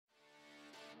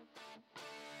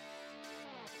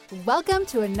Welcome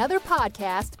to another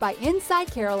podcast by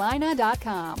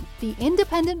InsideCarolina.com, the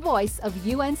independent voice of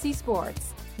UNC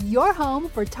Sports, your home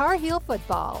for Tar Heel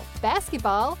football,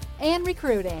 basketball, and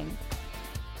recruiting.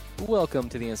 Welcome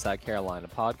to the Inside Carolina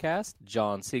podcast.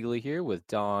 John Siegley here with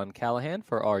Don Callahan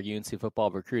for our UNC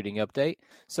football recruiting update.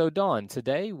 So, Don,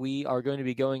 today we are going to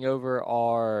be going over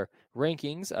our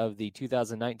rankings of the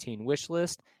 2019 wish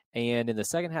list. And in the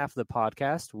second half of the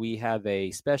podcast, we have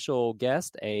a special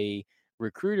guest, a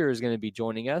recruiter is going to be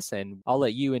joining us, and I'll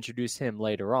let you introduce him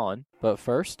later on. But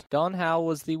first, Don, how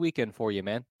was the weekend for you,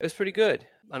 man? It was pretty good.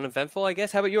 Uneventful, I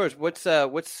guess. How about yours?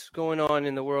 What's going on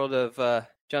in the world of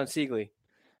John Siegley?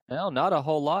 Well, not a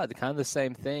whole lot. Kind of the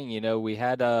same thing. You know, we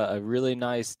had a really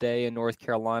nice day in North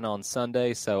Carolina on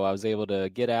Sunday, so I was able to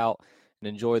get out and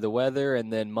enjoy the weather,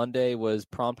 and then Monday was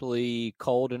promptly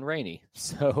cold and rainy.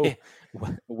 So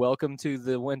welcome to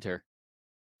the winter.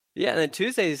 Yeah, and then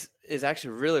Tuesdays is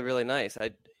actually really, really nice.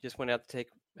 I just went out to take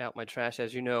out my trash,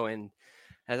 as you know, and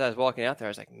as I was walking out there, I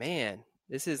was like, man,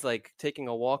 this is like taking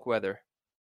a walk weather.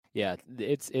 Yeah,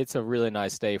 it's a really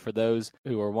nice day. For those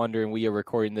who are wondering, we are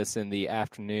recording this in the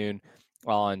afternoon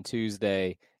on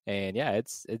Tuesday, and yeah,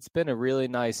 it's been a really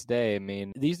nice day. I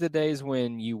mean, these are the days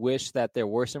when you wish that there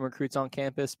were some recruits on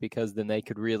campus, because then they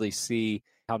could really see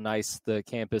how nice the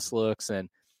campus looks and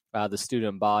the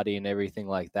student body and everything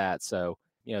like that. So,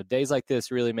 you know, days like this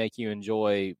really make you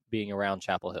enjoy being around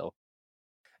Chapel Hill.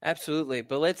 Absolutely.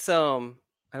 But let's I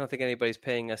don't think anybody's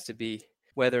paying us to be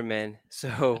weathermen.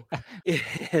 So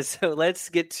so let's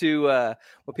get to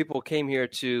what people came here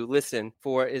to listen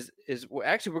for is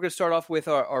actually we're going to start off with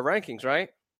our rankings, right?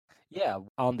 Yeah,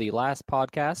 on the last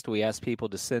podcast, we asked people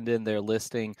to send in their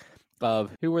listing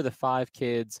of who were the 5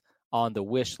 kids on the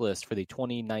wish list for the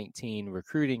 2019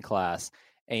 recruiting class.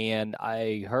 And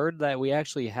I heard that we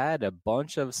actually had a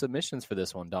bunch of submissions for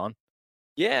this one, Don.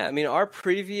 Yeah, I mean, our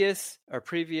previous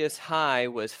high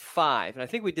was 5, and I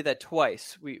think we did that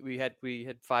twice. We had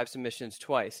 5 submissions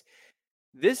twice.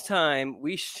 This time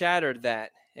we shattered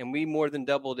that, and we more than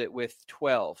doubled it with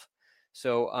 12.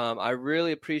 So I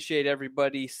really appreciate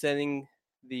everybody sending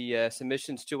the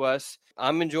submissions to us.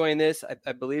 I'm enjoying this.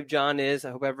 I believe John is.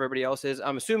 I hope everybody else is.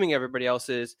 I'm assuming everybody else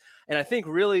is. And I think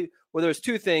really, well, there's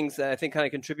 2 things that I think kind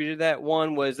of contributed to that.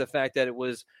 One was the fact that it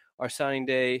was our signing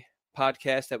day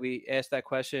podcast that we asked that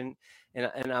question.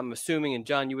 And I'm assuming, and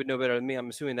John, you would know better than me, I'm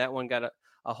assuming that one got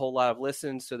a whole lot of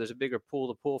listens. So there's a bigger pool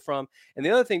to pull from. And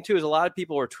the other thing too, is a lot of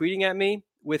people were tweeting at me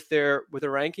with their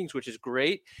rankings, which is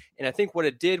great. And I think what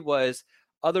it did was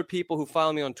other people who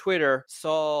follow me on Twitter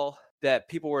saw that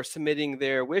people were submitting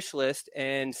their wish list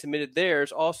and submitted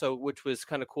theirs also, which was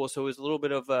kind of cool. So it was a little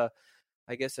bit of a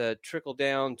trickle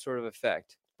down sort of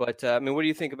effect. But I mean, what do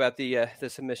you think about the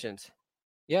submissions?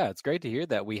 Yeah, it's great to hear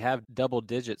that we have double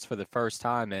digits for the first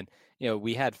time. And, you know,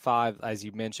 we had 5, as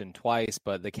you mentioned, twice,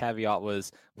 but the caveat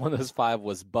was one of those 5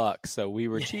 was Buck. So we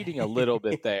were cheating a little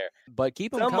bit there. But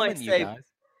keep them coming, you guys.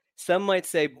 Some might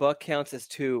say Buck counts as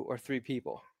 2 or 3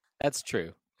 people. That's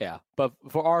true. Yeah. But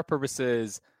for our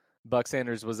purposes, Buck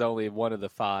Sanders was only one of the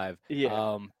 5.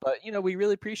 Yeah. But, you know, we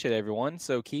really appreciate everyone.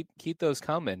 So keep those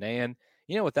coming. And,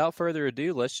 you know, without further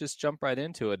ado, let's just jump right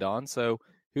into it, Don. So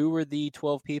who were the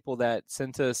 12 people that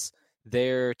sent us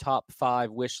their top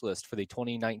 5 wish list for the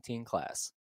 2019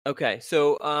 class? Okay.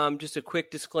 So just a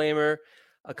quick disclaimer.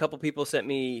 A couple people sent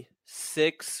me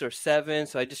 6 or 7.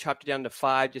 So I just chopped it down to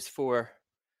 5 just for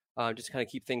just kind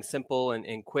of keep things simple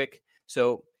and quick.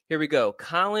 So here we go.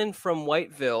 Colin from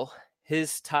Whiteville.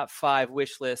 His top 5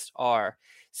 wish lists are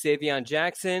Savion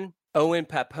Jackson, Owen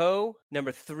Papo,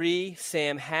 number 3,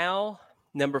 Sam Howell,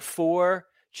 number 4,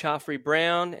 Chaffrey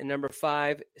Brown, and number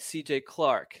 5, CJ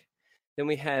Clark. Then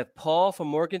we have Paul from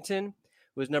Morganton,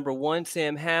 who was number 1,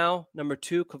 Sam Howell, number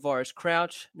 2, Kavaris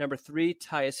Crouch, number 3,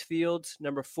 Tyus Fields,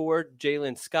 number 4,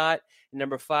 Jalen Scott, and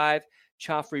number 5,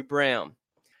 Chaffrey Brown.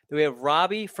 Then we have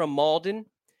Robbie from Malden,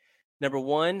 number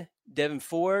 1, Devin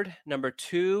Ford, number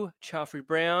 2, Chaffrey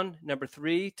Brown, number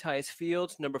 3, Tyus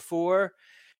Fields, number 4,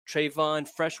 Trayvon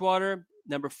Freshwater,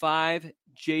 number 5,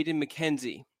 Jaden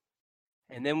McKenzie.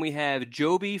 And then we have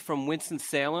Joby from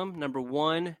Winston-Salem, number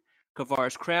 1,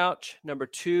 Kavaris Crouch, number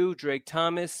 2, Drake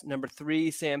Thomas, number 3,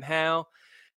 Sam Howell.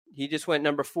 He just went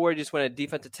number 4, he just went a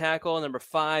defensive tackle, number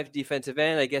 5, defensive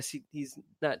end. I guess he's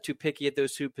not too picky at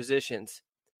those 2 positions.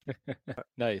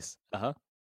 Nice. Uh-huh.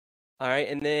 All right,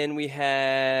 and then we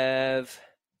have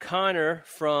Connor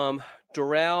from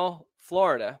Doral,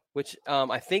 Florida, which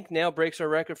I think now breaks our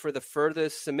record for the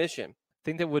furthest submission. I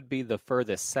think that would be the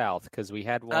furthest south, because we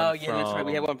had one that's right.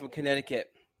 We had one from Connecticut.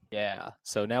 Yeah.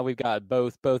 So now we've got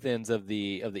both ends of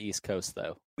the East Coast,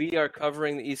 though. We are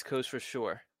covering the East Coast for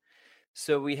sure.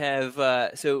 So we have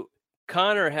so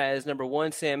Connor has number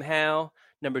 1 Sam Howell,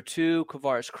 number 2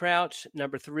 Kavaris Crouch,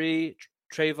 number 3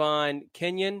 Trayvon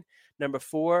Kenyon, number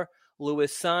 4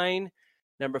 Lewis Sine,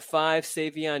 number 5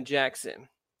 Savion Jackson.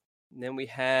 And then we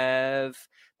have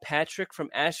Patrick from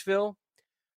Asheville,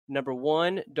 number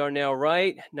 1 Darnell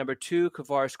Wright, number 2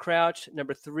 Kavaris Crouch,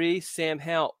 number 3 Sam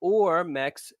Howell or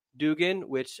Max Dugan,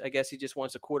 which I guess he just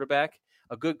wants a quarterback,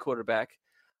 a good quarterback.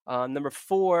 Number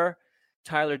 4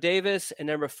 Tyler Davis, and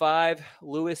number 5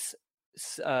 Lewis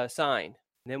Sine.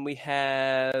 And then we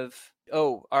have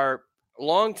our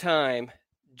longtime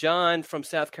John from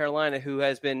South Carolina,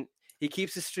 he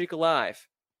keeps his streak alive.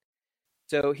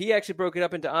 So he actually broke it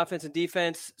up into offense and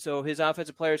defense. So his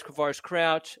offensive players, Kavaris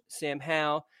Crouch, Sam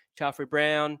Howell, Joffrey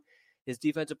Brown. His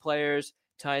defensive players,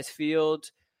 Tyus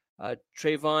Fields,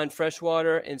 Trayvon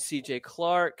Freshwater, and CJ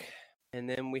Clark. And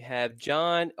then we have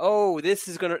John. Oh, this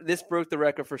broke the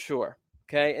record for sure.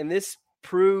 Okay, and this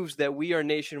proves that we are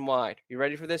nationwide. You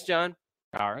ready for this, John?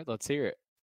 All right, let's hear it.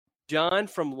 John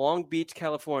from Long Beach,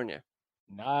 California.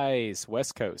 Nice,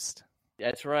 West Coast.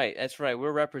 That's right.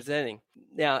 We're representing.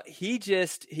 Now, he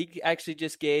actually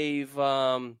just gave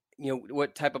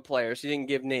what type of players. He didn't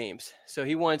give names. So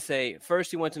he wants an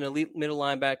elite middle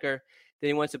linebacker, then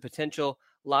he wants a potential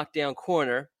lockdown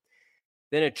corner,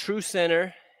 then a true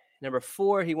center. Number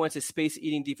 4, he wants a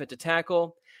space-eating defensive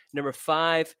tackle. Number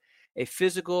 5, a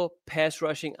physical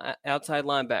pass-rushing outside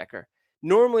linebacker.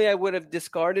 Normally, I would have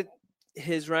discarded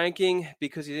his ranking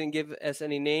because he didn't give us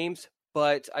any names,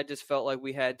 but I just felt like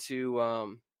we had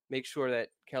to make sure that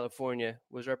California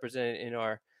was represented in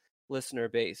our listener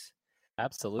base.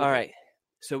 Absolutely. All right.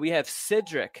 So we have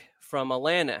Cedric from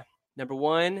Atlanta. Number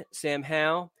 1, Sam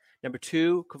Howell. Number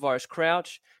 2, Kavaris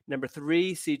Crouch. Number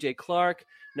 3, CJ Clark.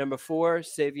 Number 4,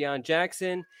 Savion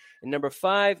Jackson. And number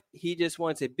 5, he just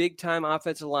wants a big-time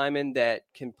offensive lineman that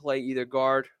can play either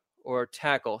guard or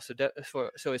tackle.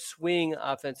 So a swing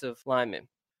offensive lineman.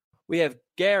 We have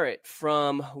Garrett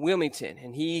from Wilmington,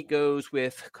 and he goes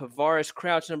with Kavaris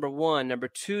Crouch, number 1. Number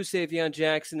 2, Savion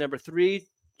Jackson. Number 3,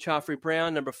 Joffrey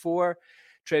Brown. Number 4,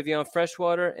 Trayvon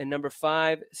Freshwater. And number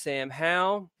 5, Sam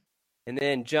Howell. And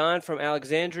then John from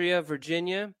Alexandria,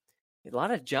 Virginia. A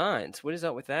lot of Johns. What is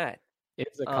up with that?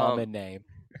 It's a common name.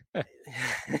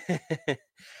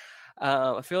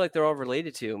 I feel like they're all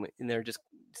related to him, and they're just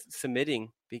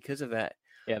submitting because of that.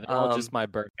 Yeah, they're all just my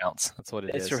bird counts. That's what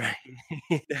it is. That's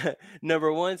right.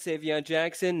 Number 1, Savion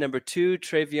Jackson. Number 2,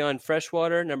 Trayvon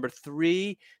Freshwater. Number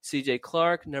 3, CJ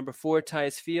Clark. Number 4,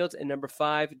 Tyus Fields. And number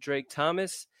 5, Drake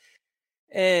Thomas.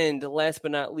 And last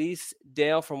but not least,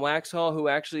 Dale from Waxhaw, who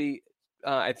actually,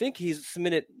 I think he's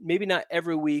submitted maybe not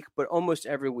every week, but almost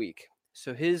every week.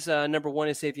 So his number 1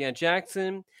 is Savion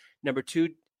Jackson. Number 2,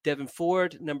 Devin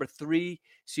Ford. Number 3,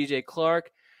 CJ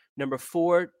Clark. Number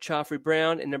 4, Joffrey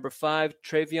Brown. And number 5,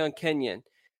 Trayvon Kenyon.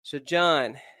 So,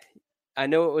 John, I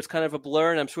know it was kind of a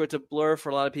blur, and I'm sure it's a blur for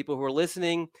a lot of people who are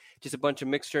listening, just a bunch of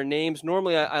mixture names.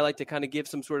 Normally, I like to kind of give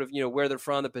some sort of, where they're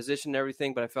from, the position and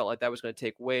everything, but I felt like that was going to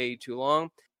take way too long.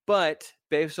 But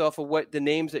based off of what the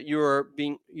names that you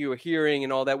were hearing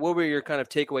and all that, what were your kind of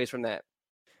takeaways from that?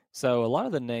 So a lot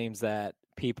of the names that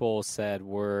people said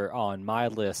were on my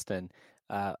list, and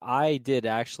I did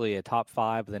actually a top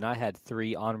 5, but then I had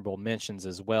 3 honorable mentions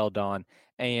as well, Don.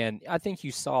 And I think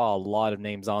you saw a lot of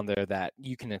names on there that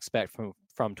you can expect from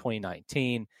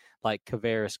 2019, like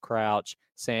Kavaris Crouch,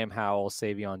 Sam Howell,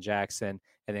 Savion Jackson,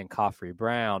 and then Joffrey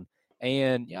Brown.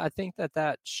 And I think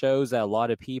that shows that a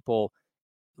lot of people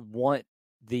want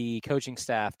the coaching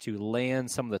staff to land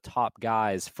some of the top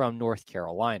guys from North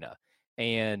Carolina.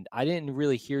 And I didn't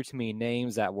really hear too many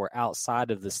names that were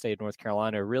outside of the state of North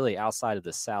Carolina, really outside of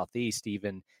the Southeast,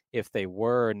 even if they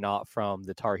were not from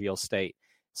the Tar Heel state.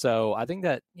 So I think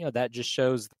that, that just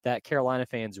shows that Carolina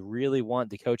fans really want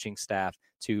the coaching staff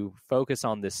to focus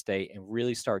on this state and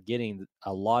really start getting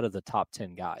a lot of the top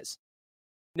 10 guys.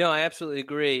 No, I absolutely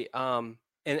agree. And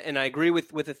I agree with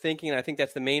the thinking, and I think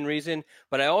that's the main reason.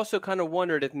 But I also kind of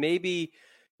wondered if maybe,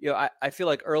 I feel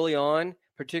like early on,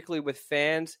 particularly with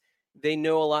fans, they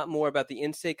know a lot more about the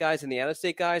in-state guys than the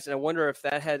out-of-state guys, and I wonder if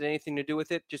that had anything to do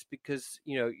with it, just because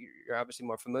you're obviously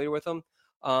more familiar with them.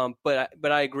 But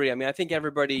I agree. I mean, I think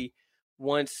everybody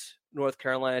wants North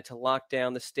Carolina to lock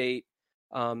down the state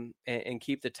and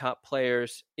keep the top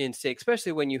players in state,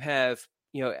 especially when you have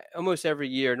almost every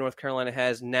year North Carolina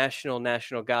has national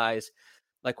guys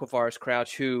like Kavaris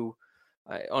Crouch, who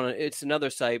it's another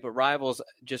site, but Rivals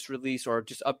just released or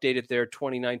just updated their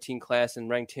 2019 class and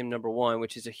ranked him number 1,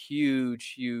 which is a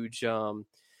huge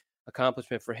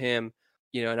accomplishment for him.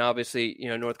 And obviously,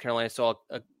 North Carolina saw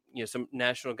some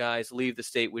national guys leave the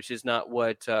state, which is not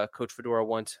what Coach Fedora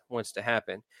wants to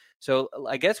happen. So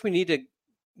I guess we need to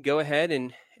go ahead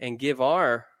and give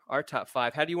our top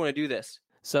 5. How do you want to do this?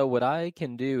 So what I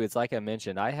can do is, like I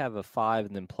mentioned, I have a 5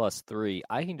 and then plus 3.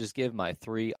 I can just give my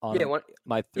 3 on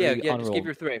just give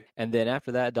your 3. And then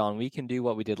after that, Don, we can do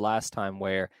what we did last time,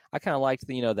 where I kind of liked,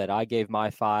 that I gave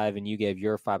my 5 and you gave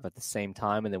your 5 at the same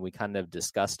time, and then we kind of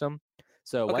discussed them.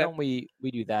 So why don't we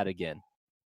do that again?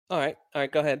 All right,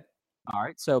 go ahead. All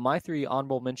right, so my 3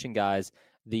 honorable mention guys.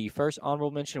 The first honorable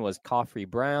mention was Coffrey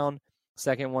Brown.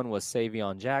 Second one was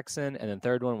Savion Jackson, and then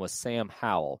third one was Sam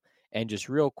Howell. And just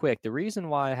real quick, the reason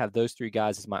why I have those 3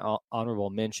 guys as my honorable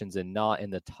mentions and not in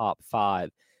the top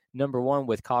 5, number one,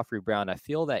 with Coffrey Brown, I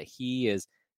feel that he is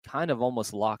kind of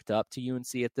almost locked up to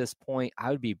UNC at this point.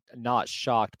 I would be not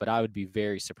shocked, but I would be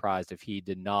very surprised if he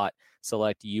did not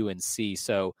select UNC.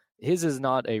 So his is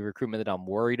not a recruitment that I'm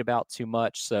worried about too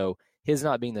much. So his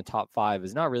not being the top 5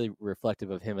 is not really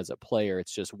reflective of him as a player.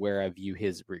 It's just where I view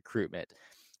his recruitment.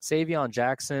 Savion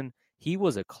Jackson, he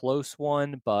was a close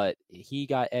one, but he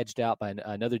got edged out by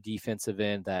another defensive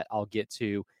end that I'll get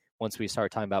to once we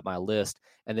start talking about my list.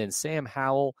 And then Sam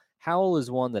Howell. Howell is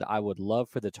one that I would love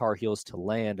for the Tar Heels to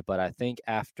land, but I think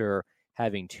after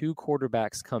having 2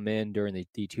 quarterbacks come in during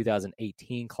the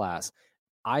 2018 class,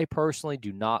 I personally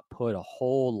do not put a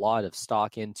whole lot of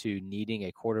stock into needing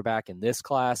a quarterback in this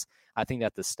class. I think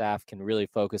that the staff can really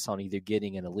focus on either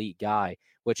getting an elite guy,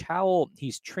 which Howell,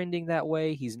 he's trending that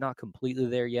way. He's not completely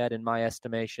there yet in my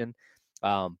estimation.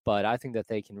 But I think that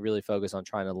they can really focus on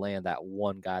trying to land that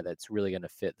one guy that's really going to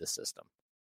fit the system.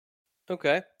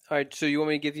 Okay. All right. So you want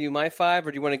me to give you my 5,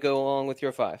 or do you want to go along with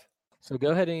your 5? So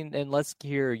go ahead and let's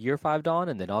hear your 5, Don,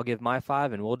 and then I'll give my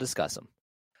 5 and we'll discuss them.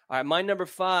 All right, my number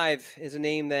 5 is a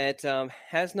name that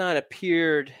has not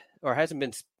appeared or hasn't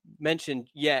been mentioned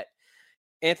yet.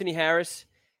 Anthony Harris,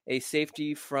 a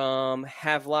safety from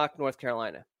Havelock, North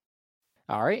Carolina.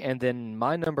 All right, and then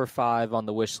my number 5 on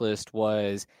the wish list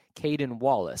was Caden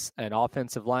Wallace, an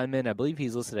offensive lineman. I believe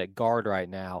he's listed at guard right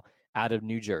now, out of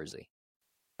New Jersey.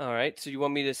 All right, so you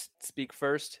want me to speak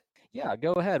first? Yeah,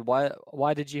 go ahead.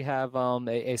 Why did you have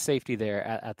a safety there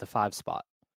at the 5 spot?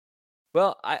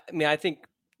 Well, I think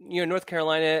North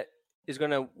Carolina is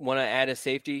going to want to add a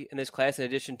safety in this class in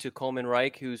addition to Coleman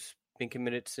Reich, who's been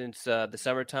committed since the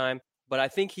summertime. But I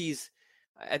think he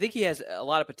has a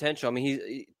lot of potential. I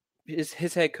mean,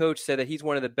 his head coach said that he's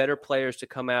one of the better players to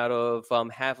come out of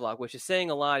Havelock, which is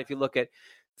saying a lot. If you look at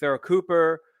Farrell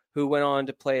Cooper, who went on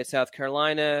to play at South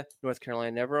Carolina, North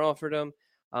Carolina never offered him.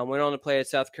 Went on to play at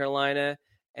South Carolina,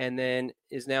 and then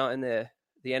is now in the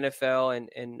NFL,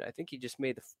 and I think he just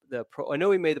made the Pro. I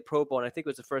know he made the Pro Bowl, and I think it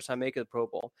was the first time making the Pro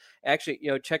Bowl. Actually,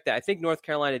 check that. I think North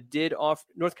Carolina did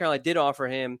offer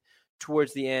him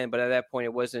towards the end, but at that point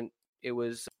it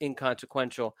was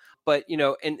inconsequential. But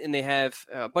and they have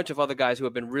a bunch of other guys who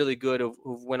have been really good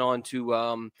who went on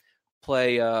to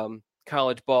play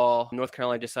college ball. North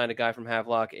Carolina just signed a guy from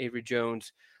Havelock, Avery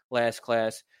Jones, last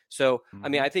class. So I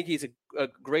mean, I think he's a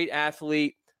great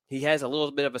athlete. He has a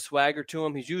little bit of a swagger to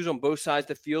him. He's used on both sides of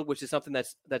the field, which is something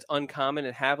that's uncommon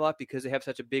at Havelock because they have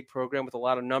such a big program with a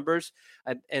lot of numbers,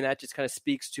 and that just kind of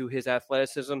speaks to his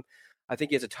athleticism. I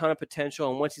think he has a ton of potential,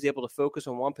 and once he's able to focus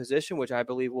on one position, which I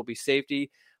believe will be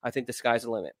safety, I think the sky's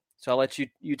the limit. So I'll let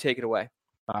you take it away.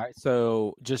 All right.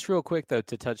 So just real quick, though,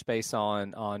 to touch base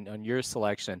on your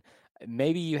selection,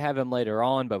 maybe you have him later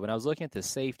on, but when I was looking at the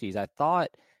safeties, I thought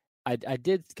I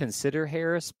did consider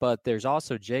Harris, but there's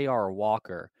also J.R.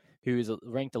 Walker, who is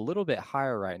ranked a little bit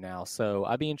higher right now. So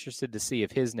I'd be interested to see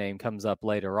if his name comes up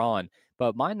later on.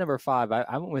 But my number 5,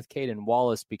 I went with Caden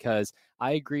Wallace because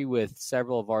I agree with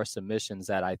several of our submissions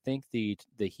that I think the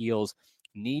Heels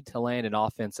need to land an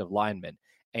offensive lineman.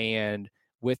 And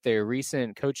with their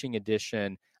recent coaching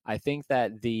addition, I think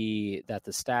that the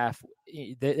staff,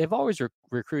 they've always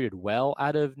recruited well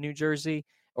out of New Jersey,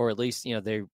 or at least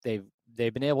they've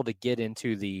been able to get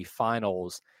into the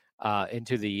finals.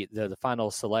 Into the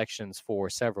final selections for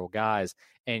several guys.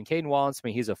 And Caden Wallace,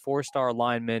 he's a 4-star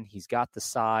lineman. He's got the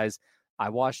size. I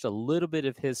watched a little bit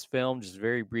of his film just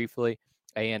very briefly,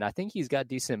 and I think he's got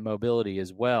decent mobility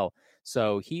as well.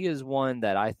 So he is one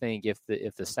that I think if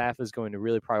the staff is going to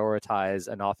really prioritize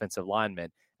an offensive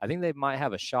lineman, I think they might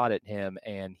have a shot at him,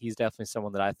 and he's definitely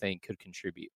someone that I think could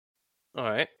contribute. All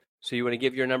right. So you want to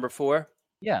give your number 4?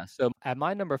 Yeah, so at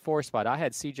my number 4 spot, I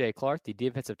had C.J. Clark, the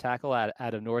defensive tackle out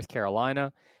of North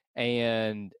Carolina,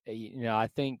 and I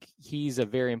think he's a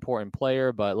very important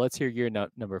player. But let's hear your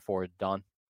number 4, Don.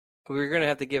 We're going to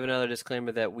have to give another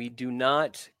disclaimer that we do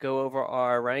not go over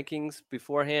our rankings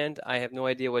beforehand. I have no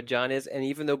idea what John is, and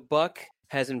even though Buck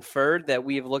has inferred that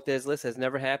we have looked at his list has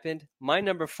never happened. My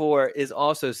number 4 is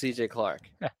also C.J. Clark,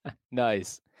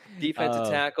 Nice. defensive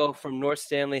tackle from North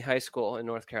Stanley High School in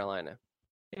North Carolina.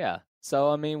 Yeah. So,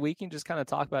 I mean, we can just kind of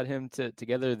talk about him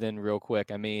together then real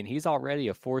quick. I mean, he's already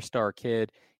a 4-star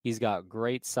kid. He's got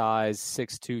great size,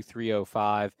 6'2",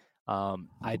 305.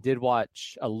 I did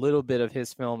watch a little bit of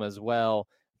his film as well,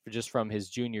 just from his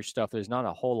junior stuff. There's not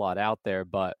a whole lot out there,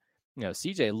 but,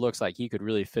 CJ looks like he could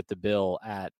really fit the bill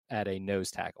at a nose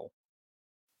tackle.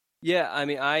 Yeah, I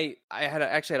mean, I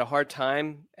actually had a hard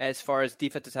time as far as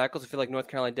defensive tackles. I feel like North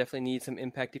Carolina definitely needs some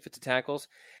impact defensive tackles,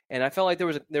 and I felt like there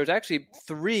was actually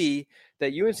 3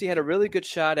 that UNC had a really good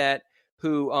shot at.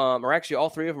 Who, or actually all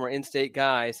 3 of them are in-state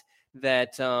guys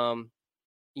that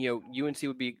UNC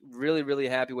would be really, really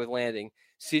happy with landing.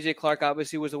 C.J. Clark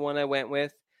obviously was the one I went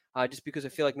with, just because I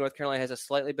feel like North Carolina has a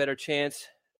slightly better chance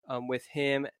with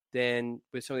him than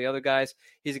with some of the other guys.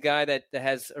 He's a guy that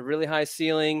has a really high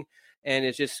ceiling and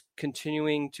is just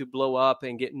continuing to blow up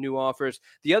and get new offers.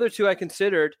 The other 2 I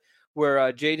considered were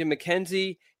Jaden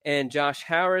McKenzie and Josh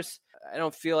Harris. I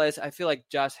feel like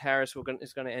Josh Harris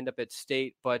is going to end up at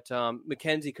State, but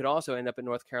McKenzie could also end up at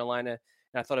North Carolina.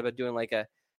 And I thought about doing like a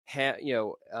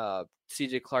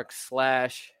C.J. Clark /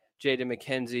 Jaden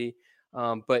McKenzie.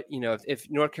 But if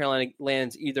North Carolina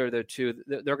lands either of the 2,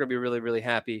 they're going to be really, really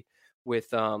happy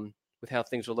with how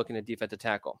things are looking at defensive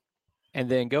tackle. And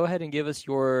then go ahead and give us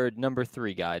your number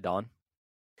 3 guy, Don.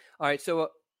 All right, so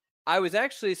I was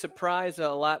actually surprised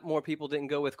a lot more people didn't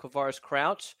go with Quavaris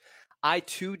Crouch. I,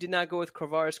 too, did not go with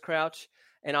Quavaris Crouch,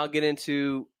 and I'll get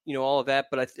into all of that,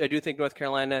 but I do think North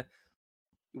Carolina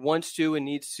wants to and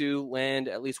needs to land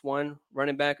at least one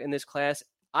running back in this class.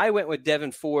 I went with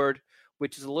Devin Ford,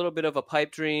 which is a little bit of a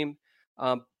pipe dream,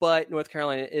 but North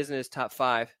Carolina isn't his top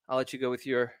 5. I'll let you go with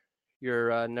your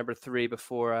number 3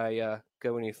 before I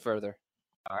go any further.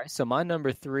 All right, so my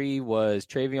number 3 was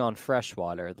Travion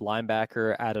Freshwater, the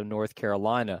linebacker out of North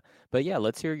Carolina. But yeah,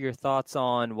 let's hear your thoughts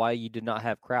on why you did not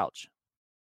have Crouch.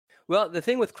 Well, the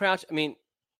thing with Crouch, I mean,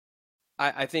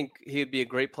 I think he would be a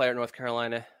great player at North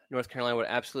Carolina. North Carolina would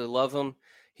absolutely love him.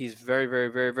 He's very, very,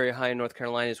 very, very high in North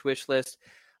Carolina's wish list.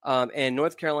 And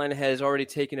North Carolina has already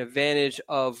taken advantage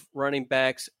of running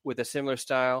backs with a similar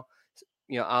style,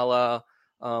 a la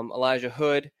Elijah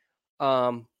Hood.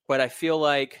 But I feel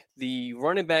like the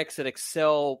running backs that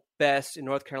excel best in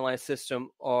North Carolina's system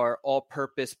are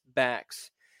all-purpose backs,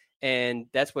 and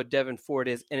that's what Devin Ford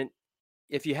is. And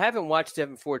if you haven't watched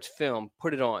Devin Ford's film,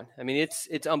 put it on. I mean,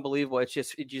 it's unbelievable. You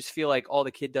just feel like all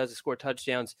the kid does is score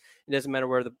touchdowns. It doesn't matter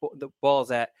where the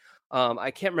ball's at.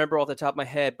 I can't remember off the top of my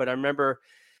head, but I remember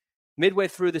midway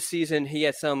through the season he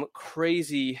had some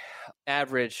crazy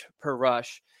average per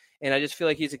rush, and I just feel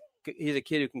like he's a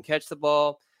kid who can catch the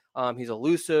ball. He's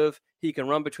elusive. He can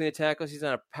run between the tackles. He's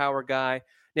not a power guy.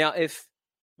 Now, if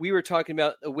we were talking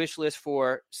about a wish list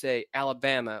for, say,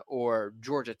 Alabama or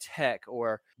Georgia Tech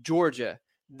or Georgia,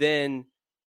 then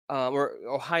or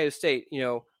Ohio State,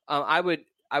 I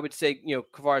would say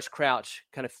Quavaris Crouch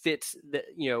kind of fits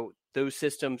those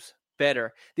systems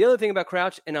better. The other thing about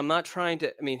Crouch, and I'm not trying to,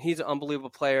 I mean, he's an unbelievable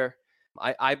player.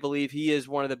 I believe he is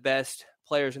one of the best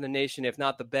players in the nation, if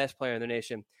not the best player in the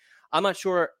nation. I'm not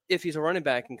sure if he's a running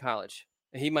back in college.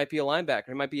 He might be a linebacker.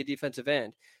 He might be a defensive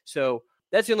end. So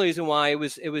that's the only reason why it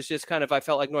was just kind of, I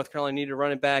felt like North Carolina needed a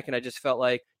running back, and I just felt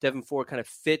like Devin Ford kind of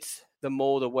fits the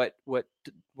mold of what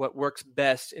works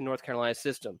best in North Carolina's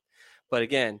system. But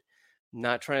again,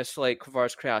 not trying to slate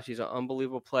Quavaris Crouch. He's an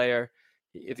unbelievable player.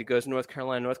 If he goes to North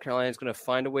Carolina is going to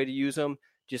find a way to use him,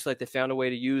 just like they found a way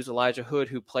to use Elijah Hood,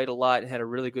 who played a lot and had a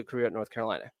really good career at North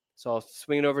Carolina. So I'll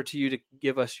swing it over to you to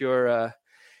give us your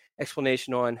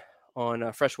explanation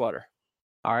on Freshwater.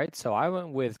 All right, so I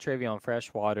went with Travion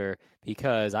Freshwater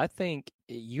because I think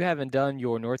you haven't done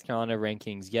your North Carolina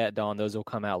rankings yet, Don. Those will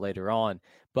come out later on.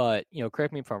 But,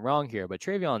 correct me if I'm wrong here, but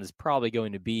Travion is probably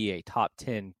going to be a top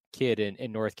 10 kid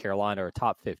in North Carolina, or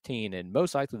top 15, and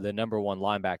most likely the number 1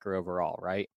 linebacker overall,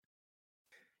 right?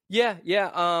 Yeah.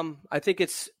 I think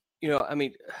it's,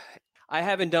 I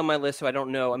haven't done my list, so I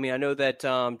don't know. I mean, I know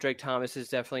that Drake Thomas is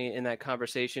definitely in that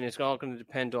conversation. It's all going to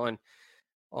depend on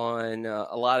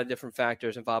a lot of different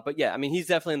factors involved. But yeah, I mean, he's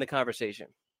definitely in the conversation.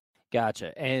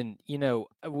 Gotcha. And,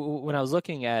 when I was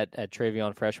looking at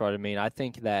Travion Freshwater, I mean, I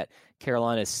think that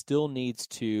Carolina still needs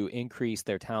to increase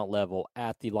their talent level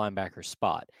at the linebacker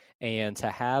spot. And to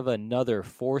have another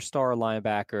 4-star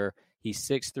linebacker, he's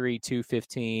 6'3",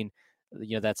 215,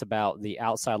 that's about the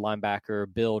outside linebacker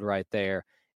build right there.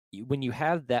 When you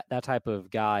have that type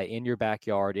of guy in your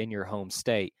backyard, in your home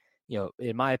state,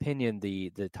 in my opinion,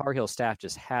 the Tar Heel staff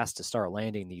just has to start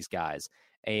landing these guys.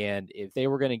 And if they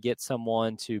were going to get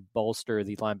someone to bolster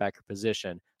the linebacker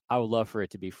position, I would love for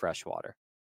it to be Freshwater.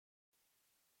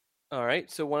 All right.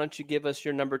 So why don't you give us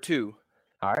your number 2?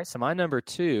 All right, so my number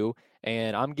 2,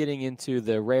 and I'm getting into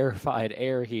the rarefied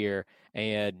air here,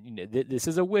 and this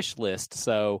is a wish list.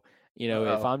 So,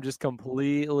 if I'm just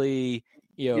completely,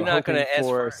 You're not going hoping to ask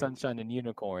for for sunshine and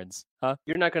unicorns, huh?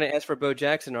 You're not going to ask for Bo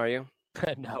Jackson, are you?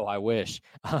 No, I wish.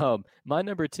 My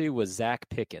number 2 was Zach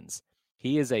Pickens.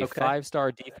 He is a Okay.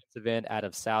 5-star defensive end out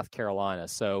of South Carolina.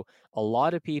 So a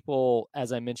lot of people,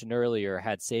 as I mentioned earlier,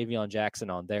 had Savion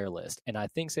Jackson on their list. And I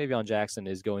think Savion Jackson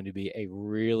is going to be a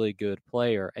really good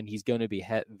player, and he's going to be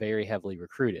very heavily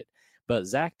recruited. But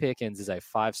Zach Pickens is a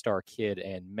 5-star kid,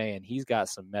 and, man, he's got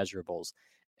some measurables.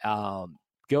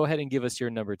 Go ahead and give us your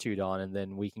number 2, Don, and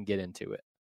then we can get into it.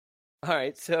 All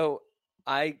right. So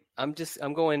I'm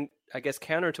going, I guess,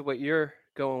 counter to what you're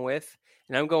going with,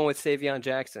 and I'm going with Savion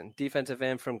Jackson, defensive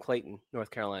end from Clayton,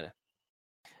 North Carolina.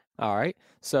 All right.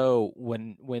 So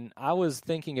when I was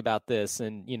thinking about this,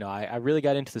 and I really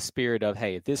got into the spirit of,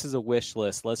 hey, if this is a wish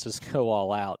list, let's just go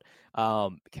all out.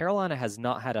 Carolina has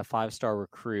not had a 5-star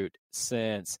recruit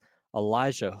since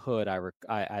Elijah Hood.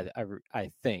 I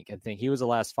think he was the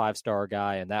last 5-star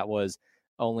guy, and that was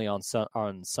only on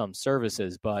some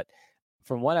services, but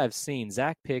from what I've seen,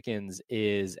 Zach Pickens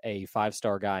is a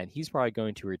 5-star guy, and he's probably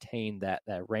going to retain that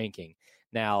ranking.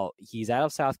 Now, he's out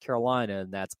of South Carolina,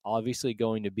 and that's obviously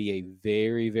going to be a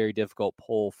very, very difficult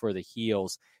pull for the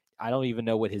Heels. I don't even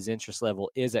know what his interest level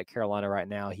is at Carolina right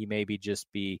now. He maybe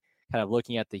just be kind of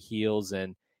looking at the Heels,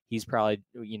 and he's probably,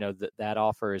 that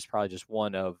offer is probably just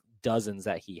one of dozens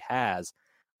that he has.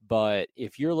 But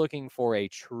if you're looking for a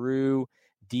true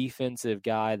defensive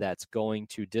guy that's going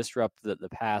to disrupt the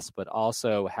pass, but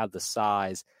also have the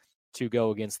size to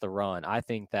go against the run, I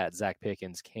think that Zach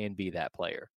Pickens can be that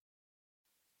player.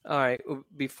 All right.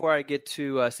 Before I get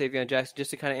to Savion Jackson,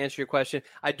 just to kind of answer your question,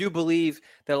 I do believe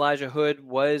that Elijah Hood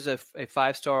was a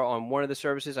 5-star on one of the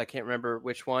services. I can't remember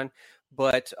which one,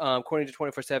 but according to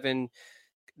 24/7,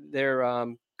 their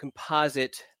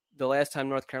composite, the last time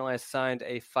North Carolina signed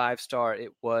a 5-star,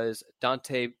 it was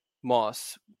Dante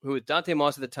Moss, who was Dante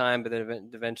Moss at the time, but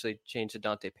then eventually changed to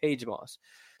Dante Page Moss.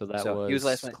 So he was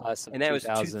last class of and that was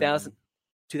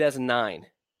 2009.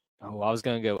 Oh, I was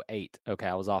going to go 8. Okay,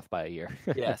 I was off by a year.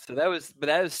 Yeah, so that was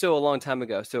still a long time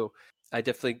ago. So I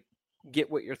definitely get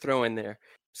what you're throwing there.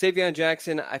 Savion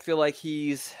Jackson, I feel like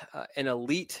he's an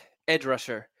elite edge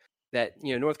rusher that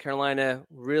North Carolina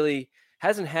really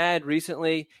hasn't had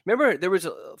recently. Remember, there was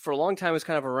for a long time it was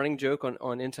kind of a running joke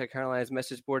on Inside Carolina's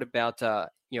message board about an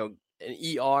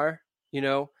ER.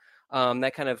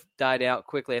 That kind of died out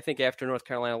quickly. I think after North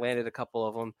Carolina landed a couple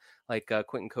of them, like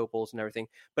Quentin Coples and everything.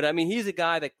 But I mean, he's a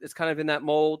guy that's kind of in that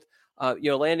mold.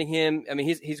 Landing him, I mean,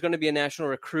 he's going to be a national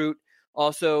recruit.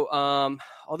 Also,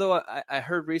 although I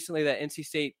heard recently that NC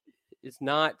State is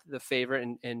not the favorite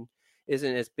and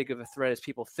isn't as big of a threat as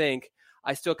people think,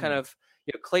 I still kind of,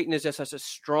 Clayton is just such a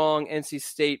strong NC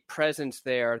State presence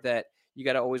there that you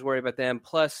got to always worry about them.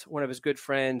 Plus, one of his good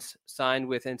friends signed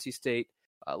with NC State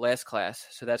last class,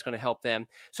 so that's going to help them.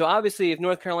 So obviously, if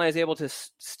North Carolina is able to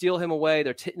steal him away,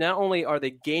 they're not only are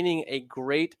they gaining a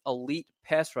great elite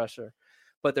pass rusher,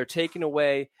 but they're taking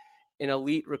away an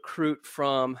elite recruit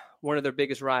from one of their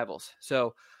biggest rivals.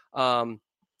 So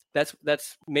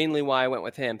that's mainly why I went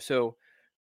with him. So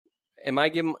am I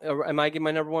giving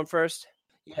my number 1 first?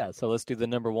 Yeah, so let's do the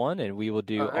number 1, and we will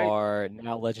do our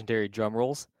now legendary drum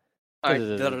rolls. All right.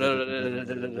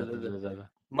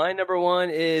 My number 1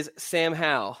 is Sam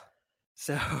Howell.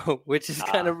 So, which is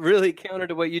kind of really counter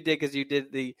to what you did because you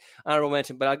did the honorable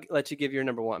mention, but I'll let you give your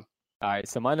number 1. All right,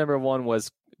 so my number 1 was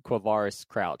Quavaris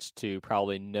Crouch, to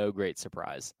probably no great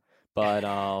surprise. But,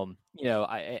 I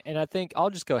think I'll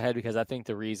just go ahead because I think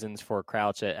the reasons for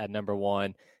Crouch at number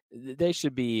 1, they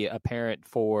should be apparent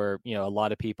for, a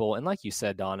lot of people. And like you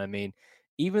said, Don, I mean,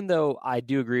 even though I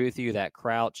do agree with you that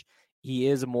Crouch, he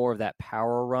is more of that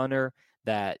power runner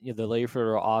that the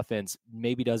Leifert offense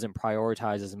maybe doesn't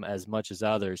prioritize as much as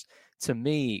others. To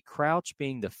me, Crouch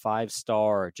being the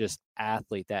 5-star just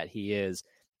athlete that he is,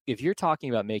 if you're talking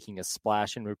about making a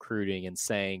splash in recruiting and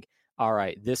saying, all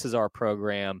right, this is our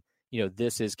program,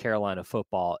 this is Carolina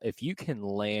football, if you can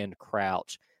land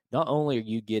Crouch, not only are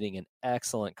you getting an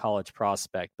excellent college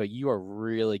prospect, but you are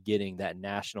really getting that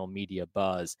national media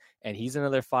buzz. And he's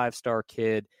another 5-star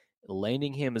kid.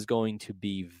 Landing him is going to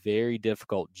be very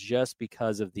difficult just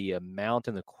because of the amount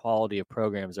and the quality of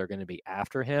programs that are going to be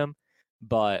after him.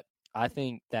 But I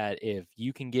think that if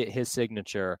you can get his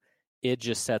signature, it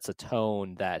just sets a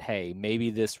tone that, hey,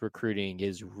 maybe this recruiting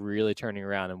is really turning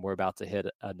around and we're about to hit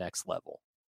a next level.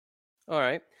 All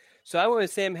right. So I went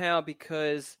with Sam Howell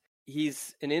because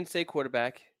he's an in-state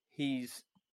quarterback. He's,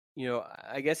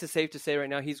 I guess it's safe to say right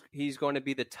now he's going to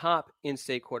be the top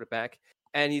in-state quarterback,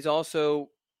 and he's also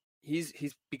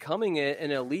he's becoming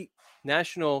an elite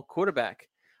national quarterback,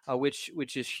 which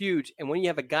is huge. And when you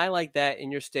have a guy like that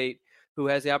in your state who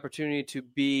has the opportunity to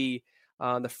be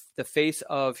the face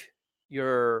of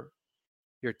your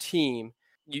team,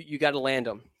 you got to land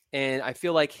him. And I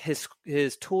feel like his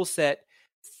tool set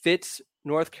fits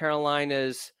North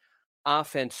Carolina's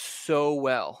offense so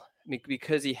well. I mean,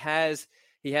 because he has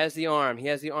the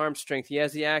arm strength, he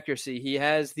has the accuracy, he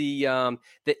has the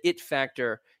it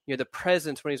factor, the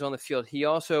presence when he's on the field. He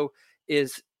also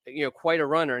is quite a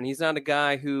runner, and he's not a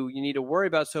guy who you need to worry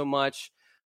about so much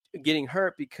getting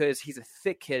hurt because he's a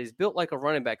thick kid. He's built like a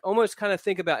running back. Almost kind of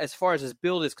think about, as far as his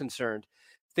build is concerned,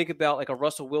 think about like a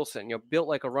Russell Wilson, built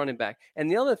like a running back. And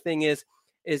the other thing is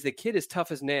the kid is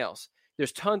tough as nails.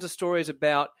 There's tons of stories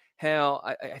about how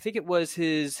I think it was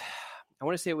his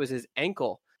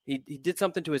ankle. He did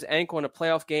something to his ankle in a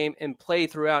playoff game and played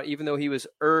throughout, even though he was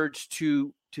urged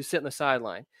to sit on the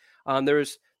sideline.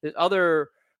 There's other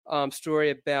story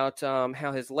about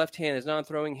how his left hand, his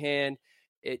non-throwing hand,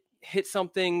 it hit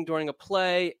something during a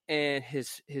play, and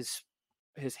his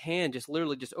hand just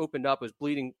literally just opened up, was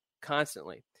bleeding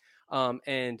constantly.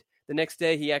 And the next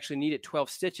day he actually needed 12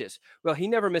 stitches. Well, he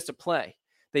never missed a play.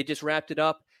 They just wrapped it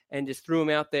up and just threw him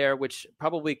out there, which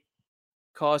probably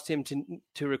caused him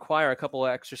to require a couple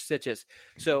of extra stitches.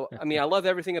 So, I mean, I love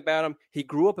everything about him. He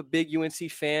grew up a big UNC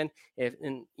fan.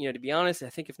 And to be honest, I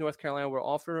think if North Carolina were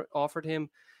offered him,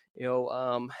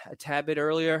 a tad bit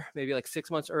earlier, maybe like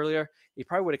 6 months earlier, he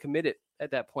probably would have committed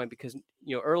at that point because,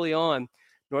 early on,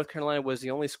 North Carolina was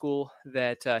the only school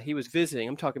that he was visiting.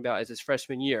 I'm talking about as his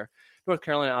freshman year. North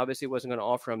Carolina obviously wasn't going to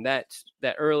offer him that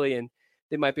early, and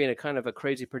they might be in a kind of a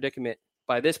crazy predicament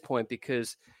by this point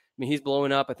because, I mean, he's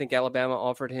blowing up. I think Alabama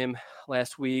offered him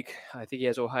last week. I think he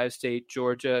has Ohio State,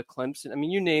 Georgia, Clemson. I mean,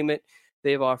 you name it,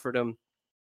 they've offered him.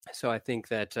 So I think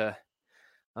that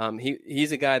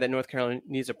he's a guy that North Carolina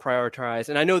needs to prioritize,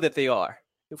 and I know that they are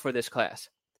for this class.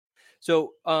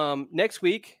 So next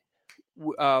week,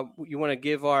 you want to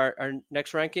give our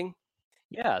next ranking?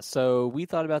 Yeah, so we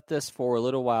thought about this for a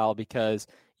little while because,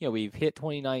 we've hit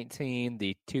 2019,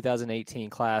 the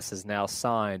 2018 class is now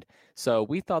signed. So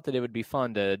we thought that it would be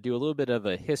fun to do a little bit of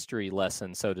a history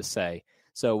lesson, so to say.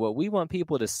 So what we want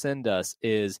people to send us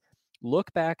is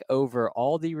look back over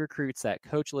all the recruits that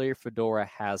Coach Larry Fedora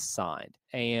has signed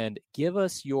and give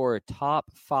us your top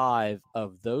 5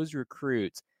 of those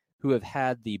recruits who have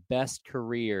had the best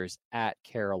careers at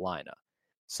Carolina.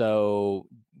 So,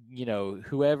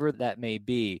 whoever that may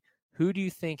be, who do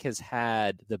you think has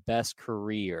had the best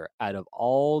career out of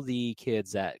all the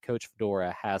kids that Coach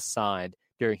Fedora has signed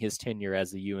during his tenure as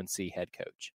the UNC head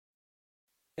coach?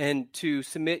 And to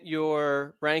submit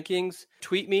your rankings,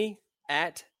 tweet me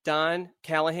at Don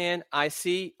Callahan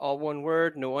IC, all one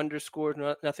word, no underscores,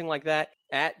 nothing like that,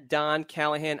 at Don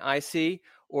Callahan IC,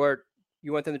 or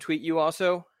you want them to tweet you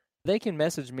also? They can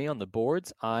message me on the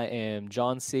boards. I am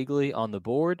John Siegley on the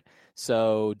board,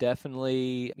 so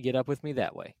definitely get up with me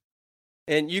that way.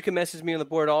 And you can message me on the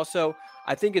board also.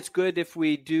 I think it's good if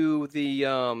we do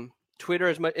the Twitter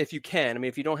as much if you can. I mean,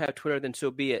 if you don't have Twitter, then so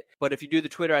be it. But if you do the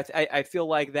Twitter, I feel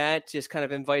like that just kind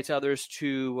of invites others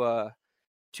to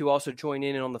also join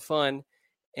in on the fun.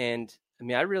 And I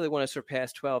mean, I really want to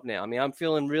surpass 12 now. I mean, I'm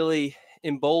feeling really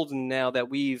emboldened now that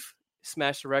we've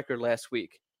smashed the record last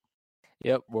week.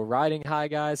 Yep, we're riding high,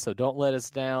 guys, so don't let us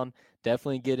down.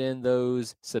 Definitely get in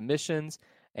those submissions,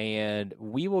 and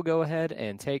we will go ahead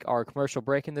and take our commercial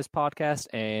break in this podcast,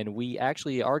 and we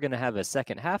actually are going to have a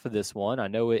second half of this one. I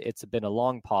know it's been a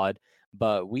long pod,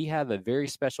 but we have a very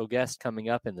special guest coming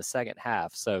up in the second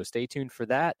half, so stay tuned for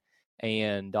that,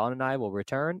 and Don and I will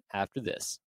return after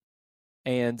this.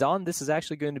 And Don, this is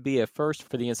actually going to be a first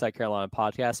for the Inside Carolina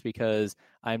podcast because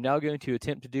I'm now going to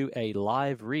attempt to do a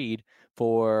live read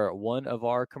for one of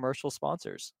our commercial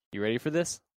sponsors. You ready for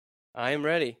this? I am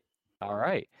ready. All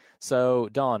right. So,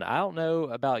 Don, I don't know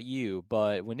about you,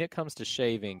 but when it comes to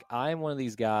shaving, I'm one of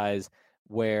these guys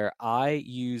where I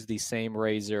use the same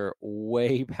razor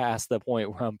way past the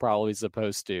point where I'm probably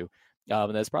supposed to.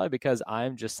 And that's probably because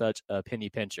I'm just such a penny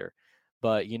pincher.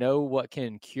 But you know what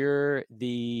can cure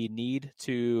the need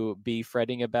to be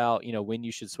fretting about, when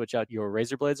you should switch out your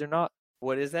razor blades or not?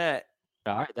 What is that?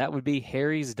 All right, that would be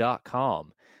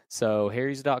Harry's.com. So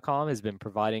Harry's.com has been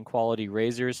providing quality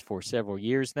razors for several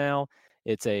years now.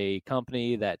 It's a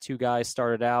company that 2 guys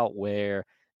started out where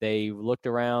they looked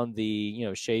around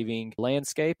the, shaving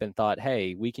landscape and thought,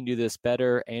 hey, we can do this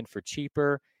better and for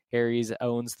cheaper. Harry's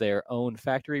owns their own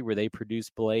factory where they produce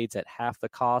blades at half the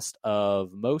cost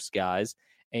of most guys.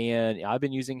 And I've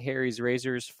been using Harry's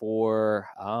razors for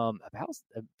about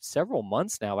several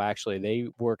months now, actually. They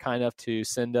were kind enough to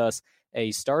send us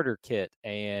a starter kit,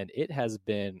 and it has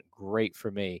been great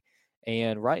for me.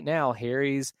 And right now,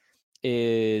 Harry's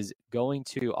is going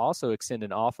to also extend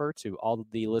an offer to all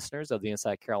of the listeners of the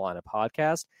Inside Carolina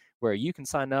podcast where you can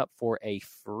sign up for a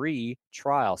free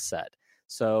trial set.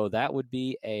 So that would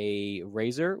be a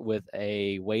razor with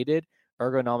a weighted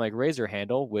ergonomic razor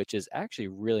handle, which is actually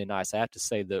really nice. I have to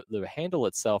say the handle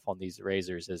itself on these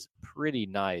razors is pretty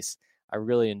nice. I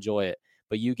really enjoy it.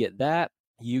 But you get that.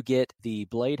 You get the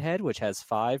blade head, which has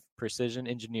 5 precision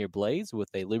engineered blades with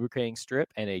a lubricating strip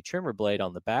and a trimmer blade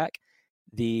on the back.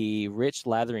 The rich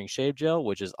lathering shave gel,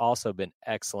 which has also been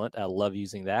excellent. I love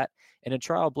using that. And a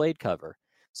trial blade cover.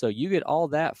 So you get all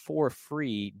that for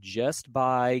free just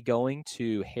by going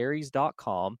to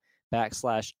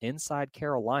harrys.com/Inside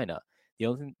Carolina.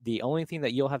 The only thing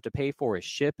that you'll have to pay for is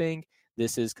shipping.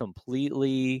 This is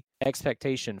completely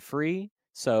expectation free.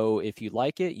 So if you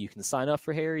like it, you can sign up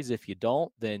for Harry's. If you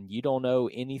don't, then you don't owe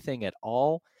anything at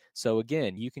all. So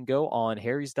again, you can go on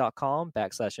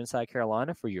harrys.com/Inside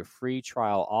Carolina for your free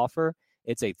trial offer.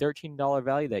 It's a $13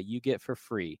 value that you get for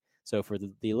free. So for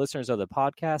the listeners of the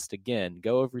podcast, again,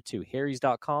 go over to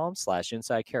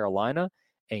harrys.com/Inside Carolina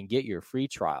and get your free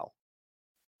trial.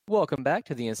 Welcome back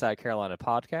to the Inside Carolina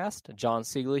podcast. John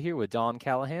Siegley here with Don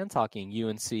Callahan talking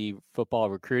UNC football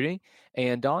recruiting.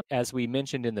 And Don, as we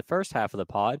mentioned in the first half of the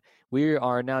pod, we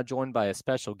are now joined by a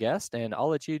special guest, and I'll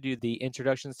let you do the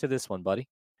introductions to this one, buddy.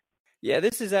 Yeah,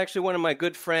 this is actually one of my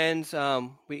good friends.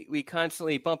 We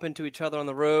constantly bump into each other on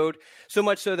the road, so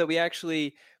much so that we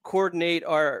actually coordinate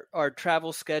our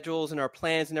travel schedules and our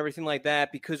plans and everything like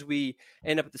that because we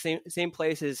end up at the same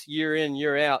places year in,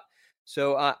 year out.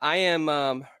 So I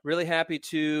am really happy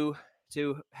to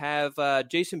have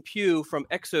Jason Pughe from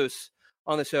Exos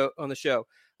on the show.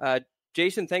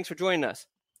 Jason, thanks for joining us.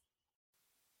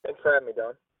 Thanks for having me,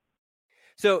 Don.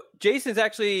 So Jason's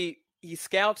he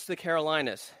scouts the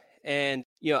Carolinas. And,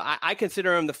 I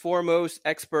consider him the foremost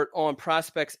expert on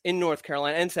prospects in North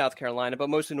Carolina and South Carolina, but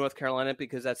mostly North Carolina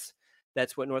because that's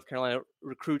what North Carolina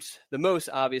recruits the most,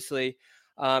 obviously.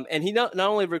 And he not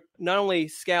only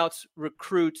scouts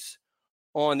recruits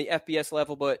on the FBS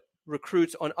level, but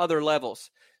recruits on other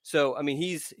levels. So, I mean,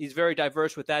 he's very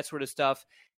diverse with that sort of stuff.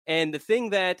 And the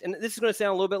thing and this is going to sound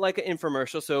a little bit like an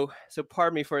infomercial, so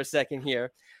pardon me for a second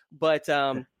here, but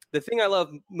the thing I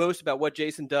love most about what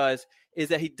Jason does is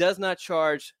that he does not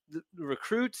charge the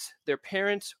recruits, their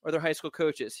parents, or their high school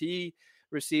coaches. He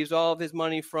receives all of his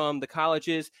money from the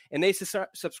colleges, and they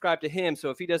subscribe to him. So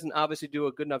if he doesn't obviously do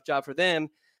a good enough job for them,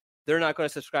 they're not going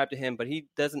to subscribe to him. But he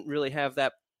doesn't really have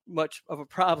that much of a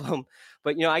problem.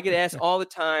 But, I get asked all the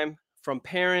time from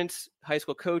parents, high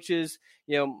school coaches,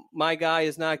 my guy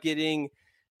is not getting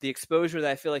the exposure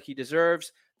that I feel like he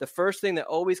deserves. The first thing that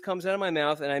always comes out of my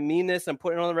mouth, and I mean this, I'm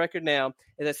putting it on the record now,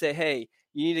 is I say, hey,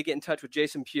 you need to get in touch with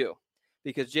Jason Pughe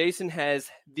because Jason has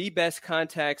the best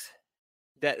contacts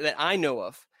that I know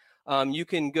of. You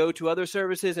can go to other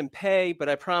services and pay, but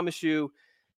I promise you,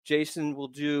 Jason will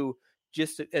do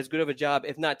just as good of a job,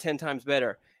 if not 10 times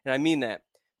better. And I mean that.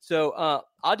 So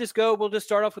we'll just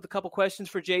start off with a couple questions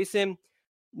for Jason.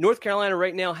 North Carolina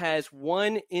right now has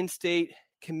one in-state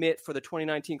commit for the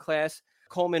 2019 class,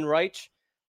 Coleman Reich.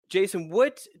 Jason,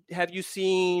 what have you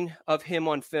seen of him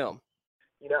on film?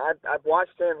 I've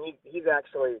watched him. He's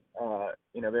actually,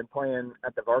 been playing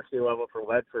at the varsity level for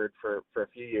Ledford for a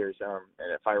few years. And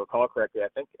if I recall correctly, I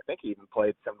think he even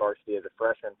played some varsity as a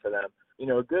freshman for them.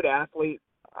 A good athlete.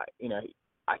 I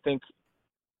think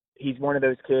he's one of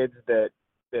those kids that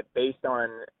based on,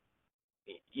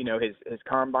 his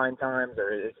combine times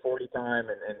or his 40 time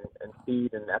and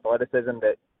speed and athleticism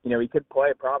that, he could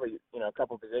play probably, a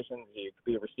couple of positions. He could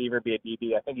be a receiver, be a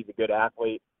DB. I think he's a good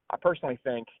athlete. I personally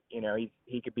think,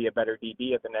 he could be a better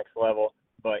DB at the next level,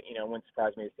 but, it wouldn't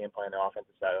surprise me to see him playing the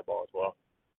offensive side of the ball as well.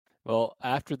 Well,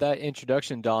 after that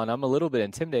introduction, Don, I'm a little bit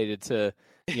intimidated to,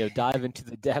 dive into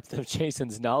the depth of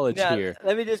Jason's knowledge here.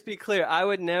 Let me just be clear. I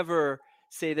would never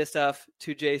say this stuff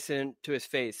to Jason to his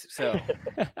face. So,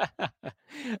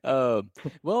 well,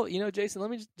 Jason,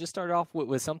 let me just start off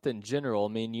with something general. I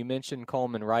mean, you mentioned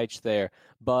Coleman Reich there,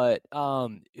 but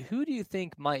who do you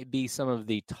think might be some of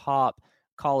the top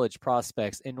college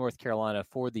prospects in North Carolina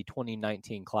for the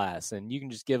 2019 class? And you can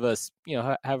just give us,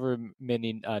 however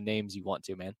many names you want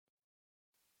to, man.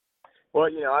 Well,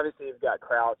 obviously you've got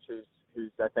Crouch, who's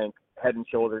I think head and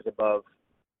shoulders above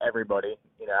everybody.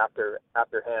 After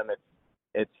him,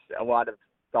 it's a lot of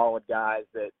solid guys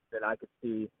that I could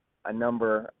see, a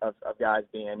number of guys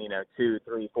being, 2,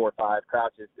 3, 4, 5.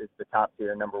 Crouch is the top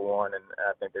tier, number one, and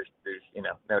I think there's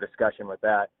no discussion with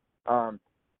that.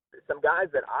 Some guys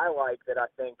that I like that I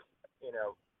think,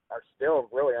 are still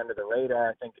really under the radar.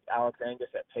 I think Alex Angus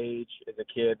at Page is a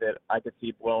kid that I could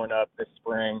see blowing up this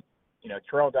spring.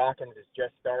 Terrell Dawkins is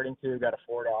just starting to, got a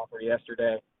Florida offer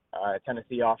yesterday, a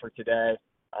Tennessee offer today.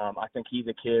 I think he's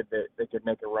a kid that could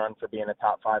make a run for being a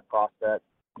top 5 prospect.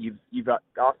 You've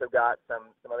also got some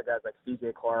other guys like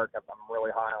C.J. Clark. I'm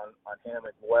really high on him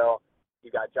as well.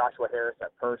 You got Joshua Harris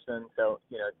at Person. So,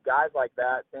 guys like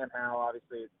that. Sam Howell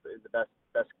obviously is the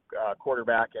best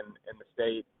quarterback in the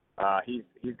state.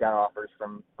 He's got offers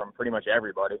from pretty much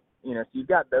everybody. So you've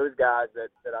got those guys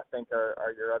that I think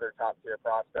are your other top tier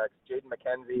prospects. Jaden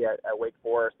McKenzie at Wake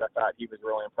Forest, I thought he was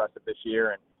really impressive this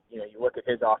year. And, you look at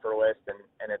his offer list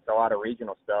and it's a lot of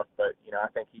regional stuff, but, I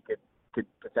think he could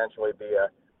potentially be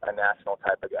a national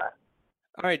type of guy.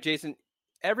 All right, Jason,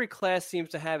 every class seems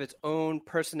to have its own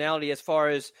personality as far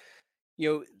as,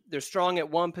 they're strong at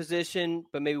one position,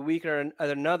 but maybe weaker at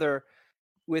another.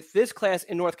 With this class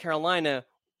in North Carolina,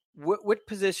 what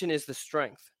position is the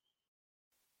strength?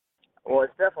 Well,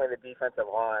 it's definitely the defensive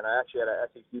line. I actually had an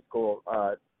SEC school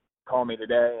call me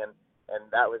today, and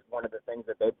that was one of the things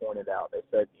that they pointed out. They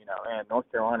said, man,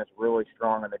 North Carolina is really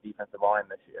strong on the defensive line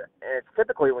this year. And it's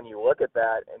typically when you look at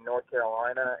that in North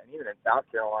Carolina and even in South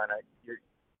Carolina,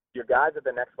 your guys at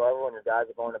the next level and your guys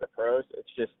are going to the pros.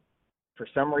 It's just, for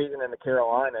some reason in the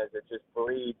Carolinas, it just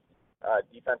breeds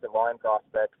defensive line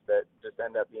prospects that just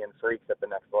end up being freaks at the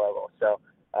next level. So,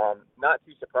 not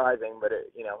too surprising, but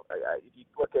if you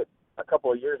look at a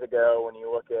couple of years ago, when you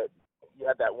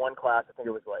had that one class, I think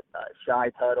it was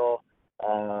Shy Tuttle,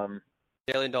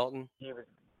 Jalen Dalton.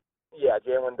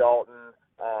 Jalen Dalton.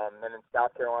 Then in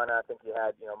South Carolina, I think you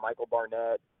had Michael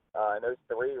Barnett, and those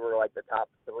three were like the top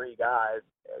 3 guys.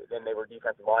 Then they were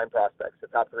defensive line prospects. The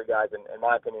top 3 guys, in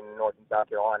my opinion, in North and South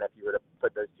Carolina, if you were to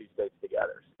put those 2 states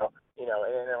together. So,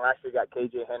 and then last year you got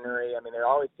KJ Henry. I mean, there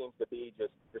always seems to be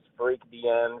just freak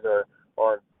DMs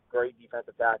or great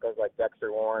defensive tackles like Dexter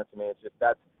Lawrence. I mean, it's just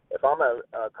if I'm a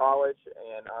college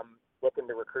and I'm looking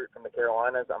to recruit from the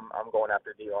Carolinas, I'm going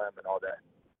after D linemen all day.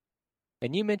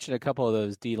 And you mentioned a couple of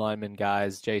those D lineman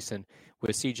guys, Jason,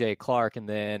 with C.J. Clark, and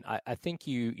then I think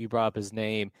you brought up his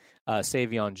name,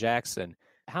 Savion Jackson.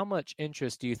 How much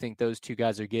interest do you think those 2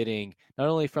 guys are getting, not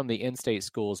only from the in-state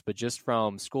schools, but just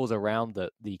from schools around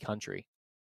the country?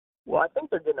 Well, I think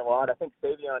they're getting a lot. I think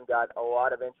Savion got a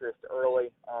lot of interest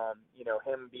early.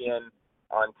 Him being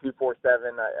on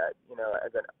 247,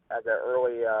 as an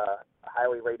early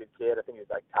highly rated kid, I think he was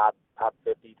like top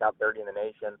 50, top 30 in the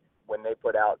nation when they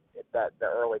put out the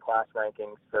early class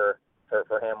rankings for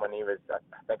him when he was, I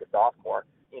think, a sophomore.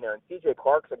 And C.J.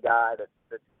 Clark's a guy that's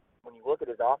when you look at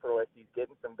his offer list, he's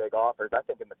getting some big offers. I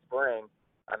think in the spring,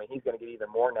 I mean, he's going to get even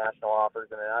more national offers.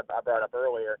 And then I brought up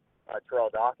earlier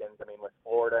Terrell Dawkins. I mean, with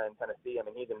Florida and Tennessee, I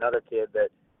mean, he's another kid that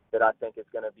I think is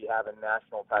going to be having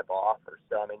national type of offers.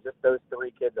 So, I mean, just those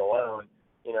 3 kids alone,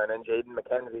 and then Jaden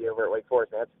McKenzie over at Wake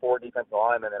Forest, and that's 4 defensive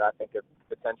linemen that I think could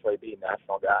potentially be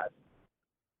national guys.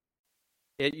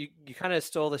 You kind of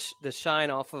stole the shine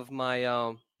off of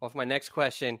my next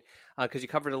question because you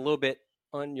covered a little bit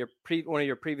on one of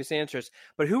your previous answers.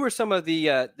 But who are some of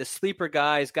the sleeper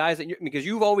guys that because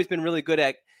you've always been really good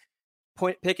at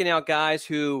picking out guys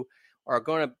who are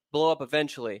going to blow up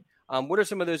eventually. What are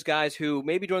some of those guys who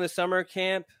maybe during the summer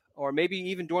camp or maybe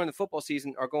even during the football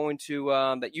season are going to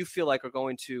that you feel like are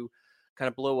going to kind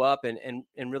of blow up and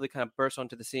really kind of burst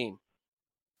onto the scene?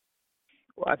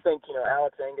 Well, I think,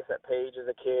 Alex Angus at Page is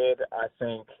a kid. I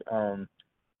think,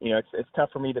 it's tough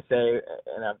for me to say,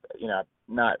 and I'm,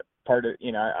 not part of,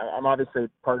 I'm obviously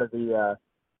part of the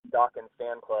Dawkins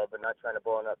fan club and not trying to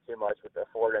blow it up too much with the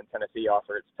Florida and Tennessee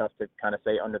offer. It's tough to kind of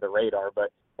say under the radar,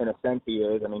 but in a sense he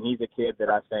is. I mean, he's a kid that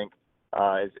I think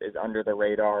is under the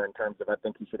radar in terms of I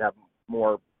think he should have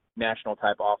more national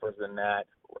type offers than that.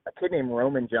 A kid named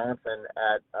Roman Johnson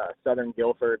at Southern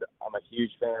Guilford, I'm a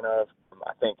huge fan of.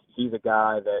 I think he's a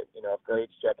guy that, if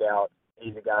grades check out,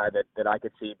 he's a guy that I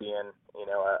could see being,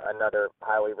 another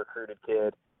highly recruited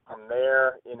kid. From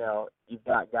there, you've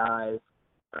got guys.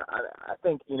 I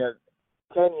think,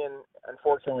 Kenyon,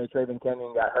 unfortunately, Traven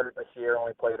Kenyon got hurt this year,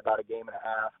 only played about a game and a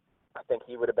half. I think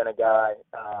he would have been a guy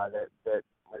that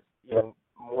was even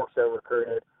more so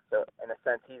recruited. So, in a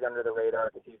sense, he's under the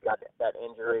radar because he's got that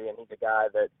injury, and he's a guy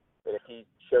that if he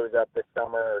shows up this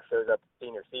summer or shows up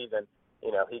senior season,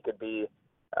 he could be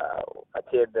a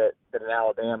kid that in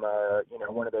Alabama or,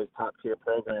 one of those top-tier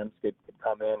programs could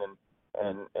come in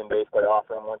and basically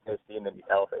offer him once they see him that he's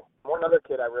healthy. One other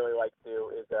kid I really like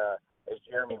too is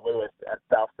Jeremy Lewis at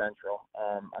South Central.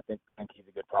 I think he's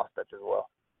a good prospect as well.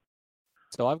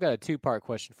 So I've got a two-part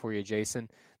question for you, Jason.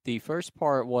 The first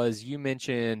part was you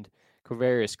mentioned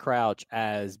Quavarius Crouch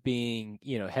as being,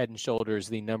 head and shoulders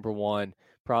the number one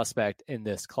prospect in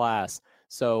this class.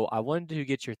 So I wanted to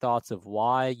get your thoughts of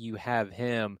why you have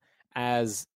him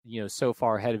as, so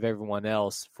far ahead of everyone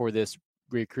else for this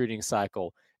recruiting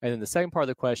cycle. And then the second part of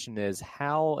the question is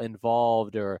how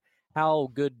involved or how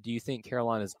good do you think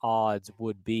Carolina's odds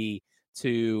would be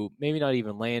to maybe not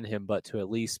even land him, but to at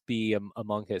least be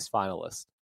among his finalists?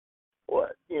 Well,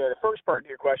 the first part of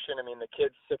your question, I mean, the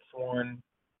kid's 6'1",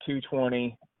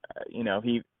 220.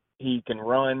 He can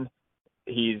run.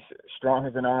 He's strong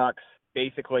as an ox.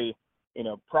 Basically,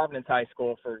 Providence High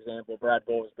School, for example, Brad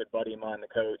Bull is a good buddy of mine, the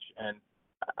coach, and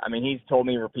I mean, he's told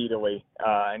me repeatedly,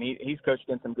 and he's coached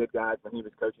in some good guys when he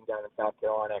was coaching down in South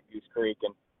Carolina at Goose Creek,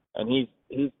 and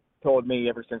he's told me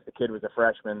ever since the kid was a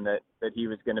freshman that he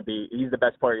was going to be, he's the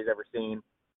best player he's ever seen,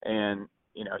 and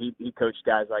he coached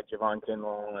guys like Javon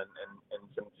Kinlaw and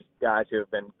some just guys who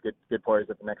have been good players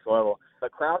at the next level.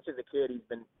 But Crouch is a kid,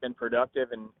 he's been productive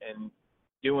and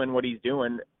doing what he's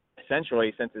doing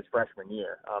essentially since his freshman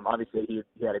year. Obviously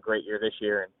he had a great year this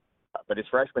year, but his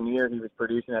freshman year he was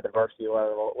producing at the varsity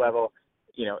level,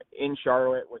 in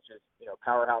Charlotte, which is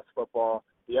powerhouse football.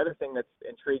 The other thing that's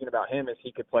intriguing about him is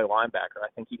he could play linebacker. I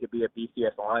think he could be a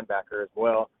BCS linebacker as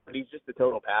well, but he's just a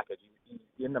total package. He's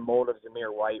in the mold of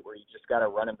Zamir White, where you just got a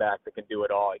running back that can do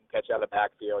it all. He can catch out of the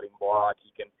backfield, he can block,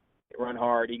 he can run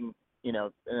hard, he can,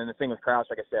 and then the thing with Krause,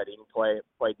 like I said, he can play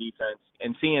defense.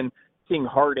 And seeing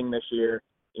Harding this year,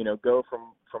 go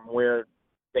from where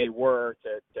they were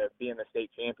to being the state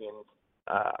champions,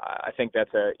 I think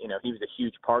that's he was a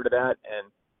huge part of that,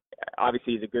 and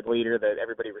obviously he's a good leader that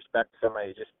everybody respects him.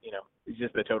 He's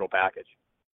just the total package.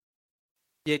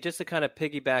 Yeah, just to kind of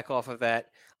piggyback off of that,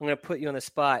 I'm going to put you on the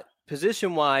spot.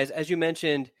 Position-wise, as you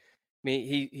mentioned, I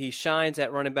mean, he shines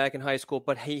at running back in high school,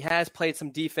 but he has played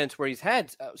some defense where he's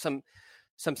had some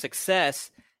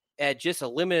success at just a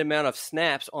limited amount of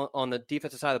snaps on the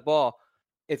defensive side of the ball.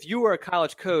 If you were a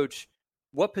college coach,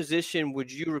 what position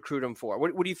would you recruit him for?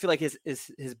 What do you feel like is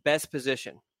his best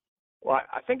position? Well,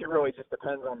 I think it really just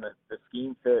depends on the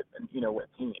scheme fit and, what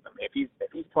team. I mean, if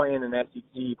he's playing an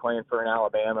SEC, playing for an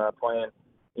Alabama, playing,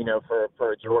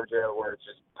 for a Georgia where it's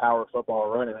just power football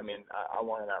running, I mean, I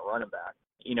want that running back.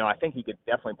 I think he could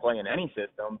definitely play in any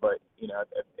system, but,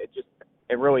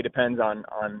 it really depends on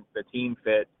the team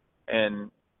fit. And,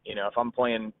 if I'm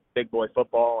playing big boy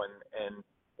football and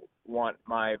want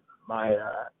my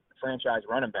franchise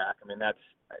running back, I mean, that's,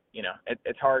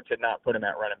 it's hard to not put him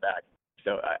at running back.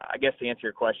 So I guess to answer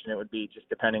your question, it would be just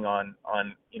depending on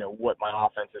what my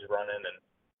offense is running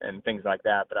and things like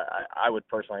that. But I would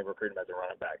personally recruit him as a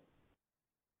running back.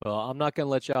 Well, I'm not going to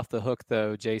let you off the hook,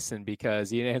 though, Jason,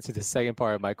 because you didn't answer the second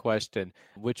part of my question,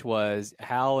 which was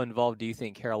how involved do you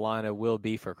think Carolina will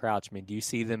be for Crouch? I mean, do you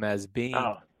see them as being,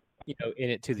 in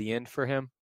it to the end for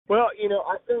him? Well,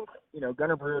 I think,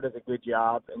 Gunnar Brewer does a good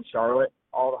job in Charlotte.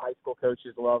 All the high school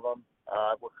coaches love him,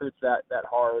 recruits that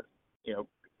hard.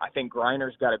 I think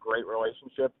Griner's got a great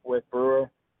relationship with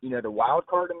Brewer. The wild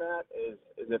card in that is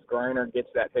if Griner gets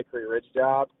that Hickory Ridge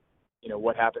job,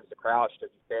 what happens to Crouch? Does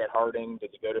he stay at Harding? Does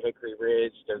he go to Hickory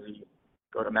Ridge? Does he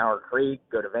go to Mauer Creek,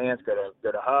 go to Vance, go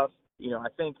to Huff? I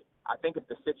think if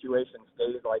the situation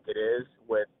stays like it is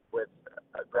with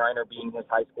Griner being his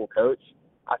high school coach,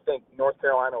 I think North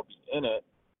Carolina will be in it.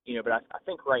 But I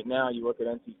think right now you look at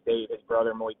NC State, his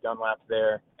brother Malik Dunlap's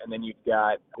there, and then you've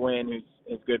got Gwen, who's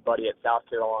his good buddy at South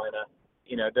Carolina.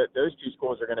 Those two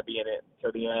schools are going to be in it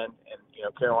till the end,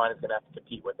 and Carolina's going to have to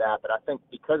compete with that. But I think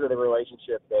because of the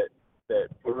relationship that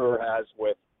Brewer has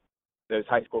with those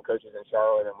high school coaches in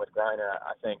Charlotte and with Griner,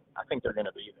 I think they're going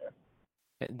to be there.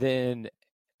 And then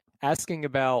asking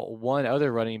about one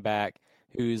other running back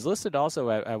who's listed also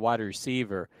at wide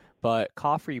receiver, but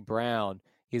Coffrey Brown.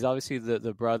 He's obviously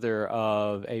the brother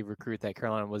of a recruit that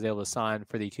Carolina was able to sign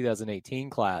for the 2018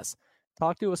 class.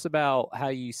 Talk to us about how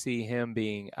you see him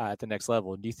being at the next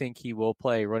level. Do you think he will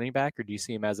play running back, or do you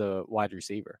see him as a wide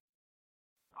receiver?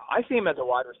 I see him as a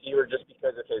wide receiver just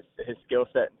because of his skill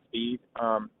set and speed.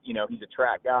 He's a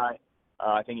track guy.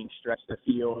 I think he can stretch the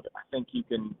field. I think you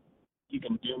can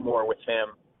do more with him,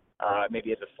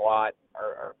 maybe as a slot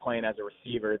or playing as a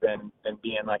receiver than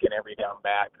being like an every down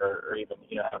back or even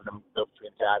having him go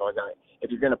between tackles.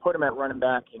 If you're going to put him at running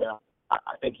back,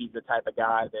 I think he's the type of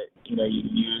guy that you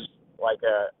use like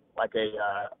a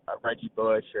Reggie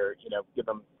Bush or give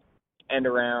him end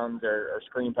arounds or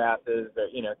screen passes, or,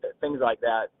 things like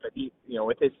that. But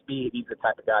with his speed, he's the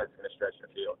type of guy that's going to stretch the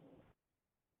field.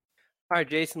 All right,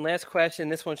 Jason, last question.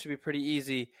 This one should be pretty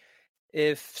easy.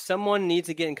 If someone needs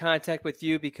to get in contact with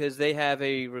you because they have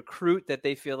a recruit that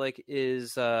they feel like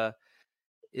is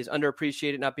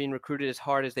underappreciated, not being recruited as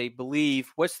hard as they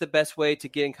believe, what's the best way to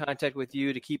get in contact with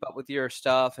you to keep up with your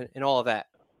stuff and all of that?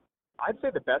 I'd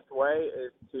say the best way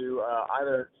is to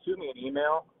either shoot me an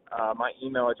email. My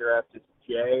email address is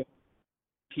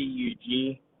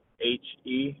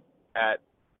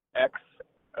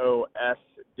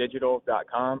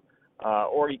jpughe@xosdigital.com,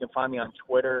 or you can find me on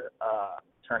Twitter.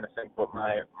 Trying to think what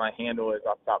my handle is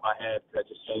off the top of my head because I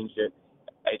just changed it.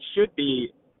 It should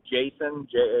be Jason,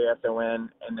 Jason,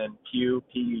 and then Pughe,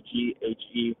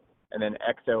 Pughe, and then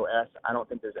XOS. I don't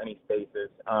think there's any spaces.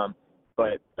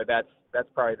 But that's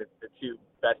probably the two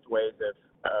best ways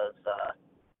of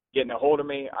getting a hold of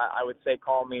me. I would say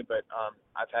call me, but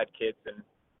I've had kids and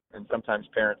sometimes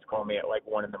parents call me at like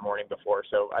 1 a.m. before,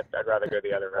 so I'd rather go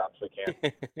the other route if we can.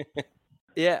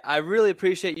 Yeah, I really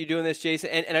appreciate you doing this, Jason.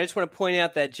 And I just want to point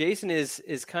out that Jason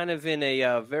is kind of in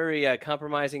a very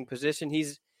compromising position.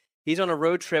 He's on a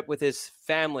road trip with his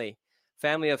family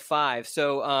of 5.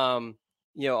 So,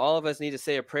 all of us need to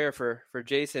say a prayer for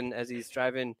Jason as he's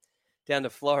driving down to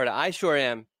Florida. I sure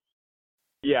am.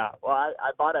 Yeah, well,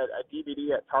 I bought a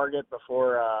DVD at Target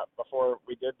before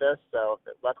we did this, so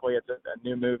luckily it's a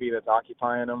new movie that's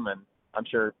occupying them, and I'm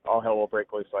sure all hell will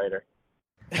break loose later.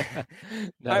 Nice.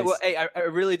 All right, well, hey, I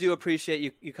really do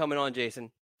appreciate you coming on,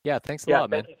 Jason. Yeah, thanks a lot,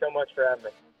 man. Thank you so much for having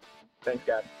me. Thanks,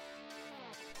 guys.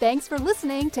 Thanks for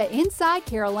listening to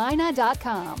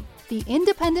InsideCarolina.com, the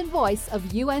independent voice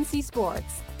of UNC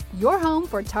Sports, your home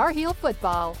for Tar Heel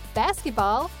football,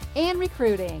 basketball, and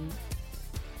recruiting.